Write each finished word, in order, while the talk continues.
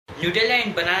Nutella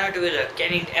and banana together,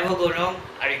 can it ever go wrong?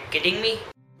 Are you kidding me?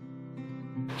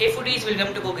 Hey foodies,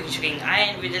 welcome to Cooking. I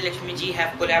and Vidya ji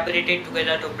have collaborated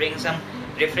together to bring some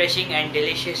refreshing and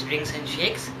delicious drinks and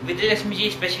shakes. Vidya ji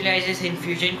specializes in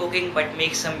fusion cooking but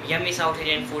makes some yummy South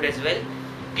Indian food as well.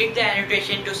 Click the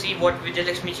annotation to see what Vidya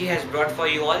ji has brought for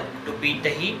you all to beat the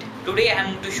heat. Today I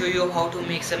am going to show you how to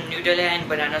make some Nutella and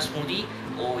banana smoothie.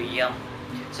 Oh yum!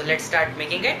 So let's start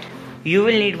making it. You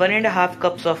will need 1.5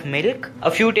 cups of milk,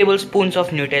 a few tablespoons of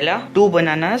Nutella, 2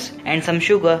 bananas and some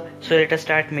sugar. So let us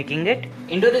start making it.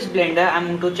 Into this blender I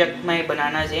am going to chuck my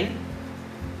bananas in,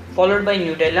 followed by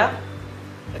Nutella,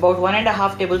 about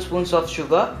 1.5 tablespoons of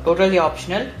sugar, totally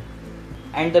optional,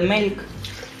 and the milk.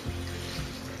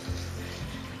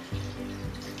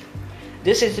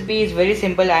 This recipe is very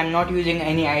simple. I am not using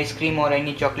any ice cream or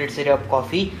any chocolate syrup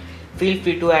coffee. Feel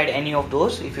free to add any of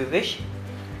those if you wish.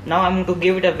 Now I am going to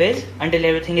give it a whisk until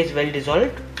everything is well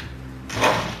dissolved.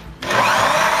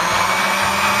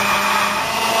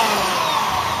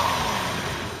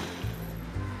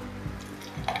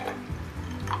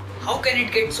 How can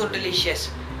it get so delicious?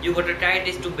 You got to try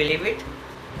this to believe it.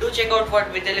 Do check out what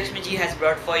Vidya ji has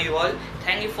brought for you all.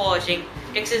 Thank you for watching.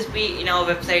 Texas be in our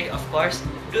website, of course.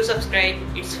 Do subscribe.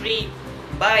 It's free.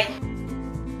 Bye.